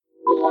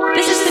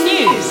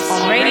News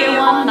on Radio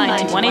 1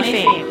 91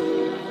 FM.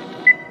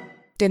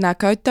 Tēnā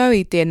koutou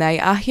I tēnei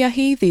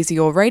ahiahi, these are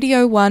your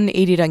Radio 1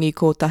 Irirangi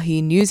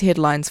Kotahi news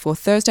headlines for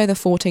Thursday the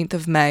 14th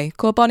of May.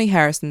 Ko Bonnie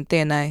Harrison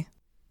tēnei.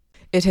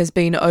 It has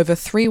been over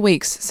 3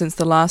 weeks since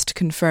the last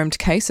confirmed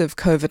case of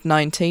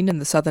COVID-19 in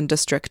the Southern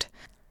District.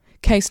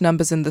 Case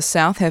numbers in the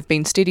south have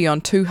been steady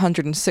on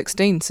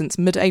 216 since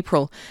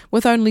mid-April,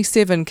 with only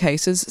 7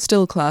 cases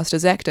still classed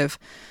as active.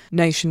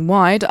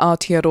 Nationwide,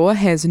 Aotearoa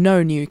has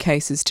no new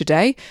cases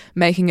today,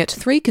 making it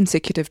 3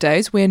 consecutive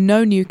days where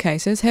no new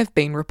cases have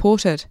been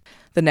reported.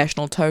 The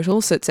national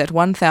total sits at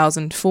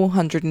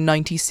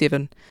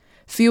 1,497.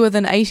 Fewer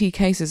than 80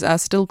 cases are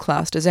still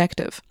classed as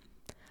active.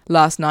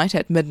 Last night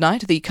at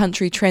midnight, the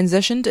country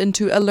transitioned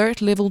into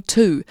Alert Level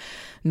 2.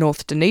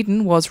 North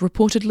Dunedin was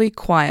reportedly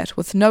quiet,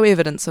 with no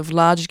evidence of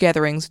large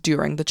gatherings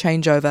during the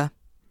changeover.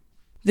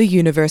 The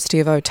University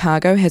of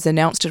Otago has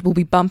announced it will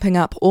be bumping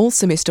up all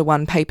Semester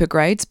 1 paper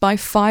grades by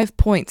 5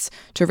 points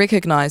to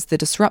recognise the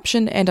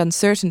disruption and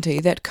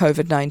uncertainty that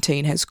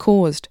COVID-19 has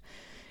caused.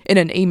 In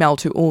an email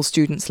to all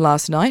students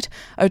last night,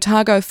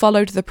 Otago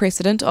followed the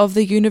precedent of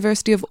the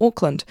University of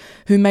Auckland,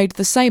 who made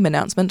the same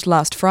announcement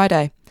last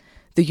Friday.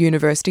 The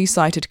university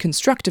cited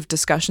constructive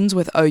discussions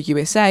with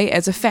OUSA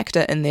as a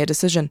factor in their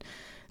decision.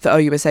 The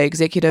OUSA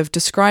executive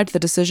described the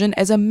decision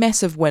as a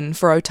massive win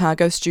for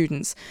Otago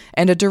students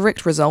and a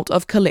direct result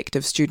of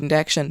collective student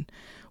action.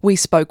 We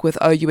spoke with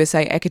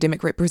OUSA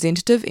academic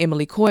representative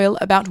Emily Coyle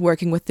about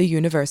working with the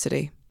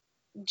university.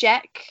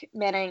 Jack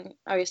Manning,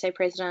 OUSA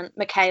President,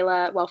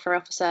 Michaela, Welfare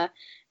Officer,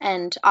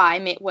 and I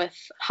met with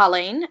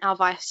Harleen, our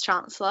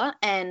Vice-Chancellor,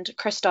 and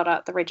Chris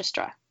Doddart, the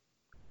Registrar.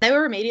 They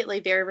were immediately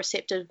very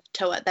receptive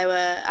to it.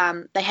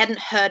 They hadn't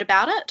heard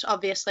about it,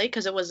 obviously,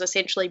 because it was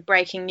essentially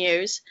breaking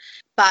news,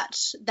 but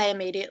they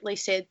immediately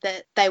said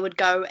that they would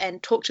go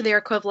and talk to their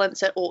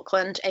equivalents at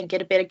Auckland and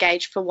get a better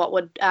gauge for what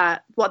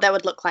that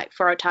would look like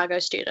for Otago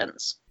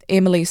students.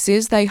 Emily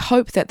says they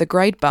hope that the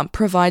grade bump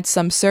provides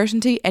some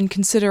certainty and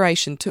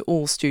consideration to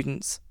all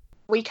students.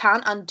 We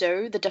can't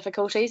undo the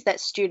difficulties that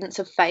students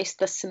have faced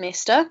this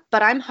semester,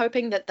 but I'm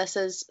hoping that this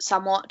is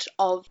somewhat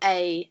of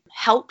a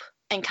help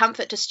and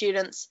comfort to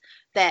students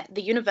that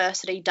the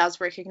university does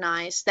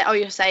recognise, that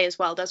OUSA as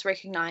well does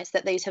recognise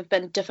that these have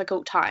been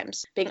difficult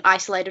times, being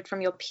isolated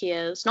from your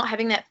peers, not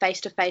having that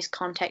face-to-face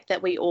contact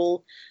that we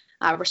all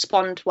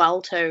respond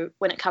well to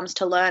when it comes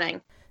to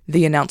learning.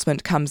 The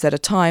announcement comes at a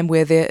time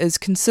where there is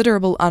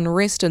considerable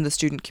unrest in the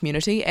student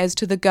community as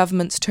to the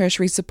government's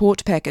tertiary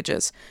support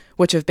packages,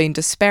 which have been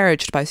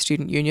disparaged by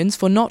student unions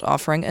for not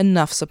offering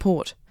enough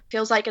support.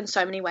 Feels like in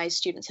so many ways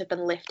students have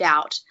been left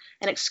out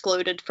and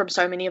excluded from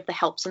so many of the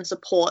helps and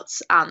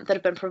supports that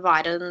have been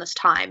provided in this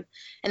time.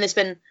 And there's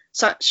been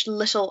such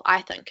little,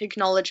 I think,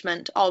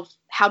 acknowledgement of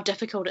how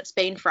difficult it's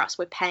been for us.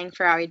 We're paying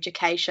for our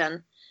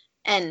education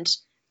and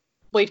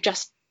we've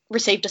just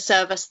received a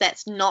service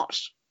that's not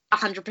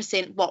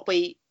 100% what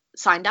we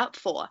signed up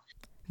for.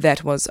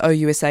 That was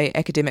OUSA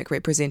academic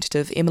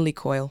representative Emily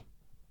Coyle.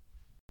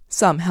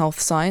 Some health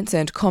science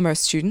and commerce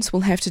students will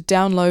have to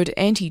download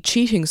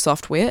anti-cheating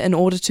software in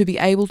order to be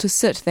able to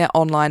sit their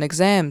online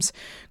exams.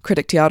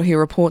 Critic Te Arohi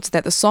reports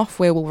that the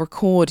software will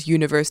record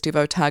University of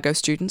Otago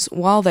students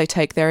while they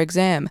take their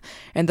exam,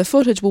 and the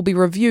footage will be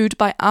reviewed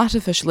by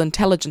artificial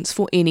intelligence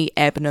for any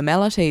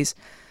abnormalities.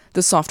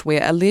 The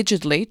software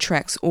allegedly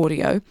tracks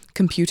audio,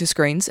 computer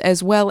screens,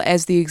 as well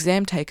as the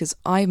exam taker's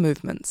eye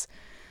movements.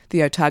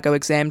 The Otago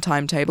exam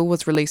timetable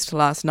was released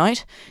last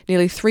night,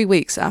 nearly 3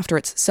 weeks after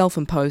its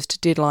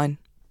self-imposed deadline.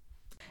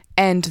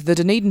 And the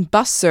Dunedin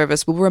bus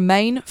service will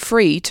remain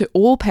free to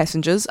all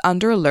passengers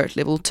under Alert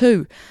Level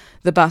 2.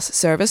 The bus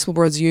service will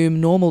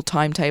resume normal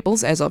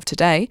timetables as of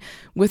today,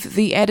 with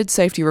the added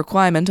safety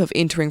requirement of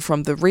entering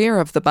from the rear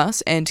of the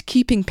bus and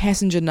keeping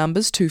passenger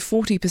numbers to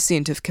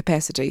 40% of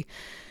capacity.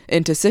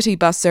 Intercity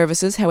bus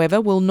services, however,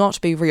 will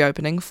not be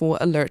reopening for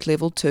Alert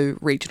Level 2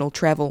 regional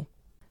travel.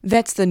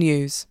 That's the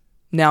news.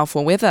 Now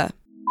for weather.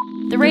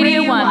 The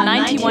Radio 1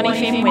 91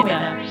 FM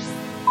weather.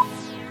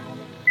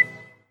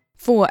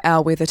 For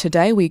our weather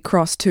today, we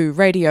cross to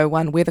Radio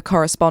 1 weather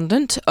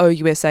correspondent,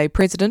 OUSA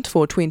President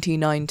for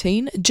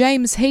 2019,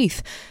 James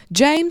Heath.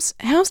 James,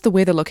 how's the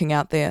weather looking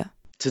out there?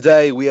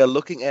 Today we are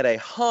looking at a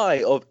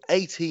high of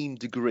 18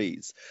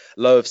 degrees,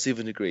 low of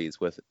 7 degrees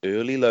with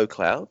early low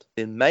cloud,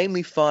 then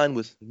mainly fine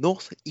with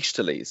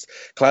northeasterlies,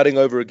 clouding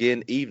over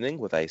again evening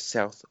with a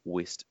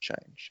southwest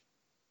change.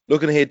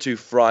 Looking ahead to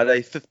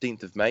Friday,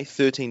 15th of May,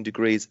 13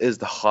 degrees is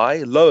the high,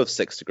 low of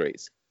 6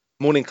 degrees.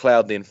 Morning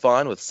cloud then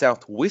fine with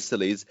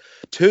southwesterlies,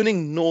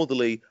 turning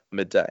northerly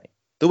midday.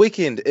 The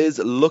weekend is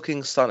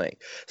looking sunny.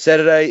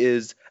 Saturday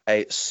is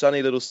a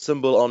sunny little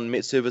symbol on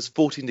Met Service,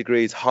 14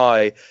 degrees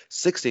high,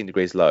 16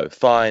 degrees low.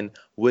 Fine,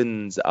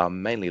 winds are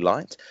mainly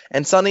light.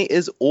 And sunny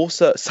is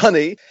also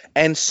sunny,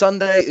 and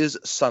Sunday is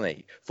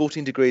sunny.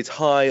 14 degrees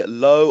high,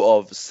 low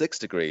of 6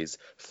 degrees.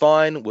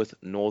 Fine with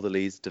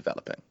northerlies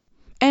developing.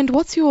 And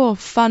what's your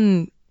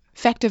fun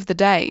fact of the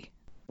day?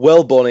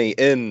 Well, Bonnie,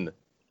 in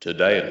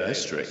Today in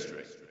History.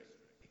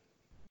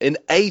 In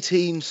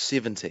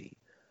 1870,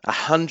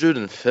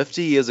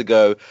 150 years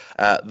ago,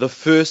 the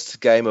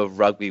first game of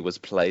rugby was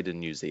played in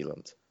New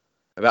Zealand.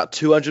 About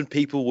 200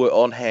 people were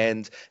on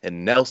hand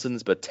in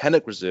Nelson's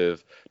Botanic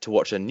Reserve to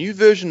watch a new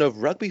version of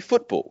rugby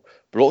football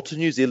brought to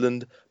New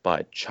Zealand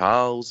by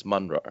Charles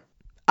Munro.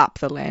 Up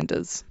the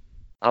Landers.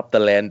 Up the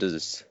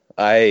Landers.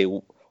 Aye,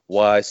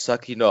 why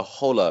Saki no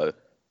Holo.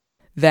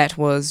 That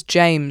was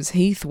James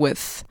Heath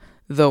with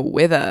The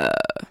Weather.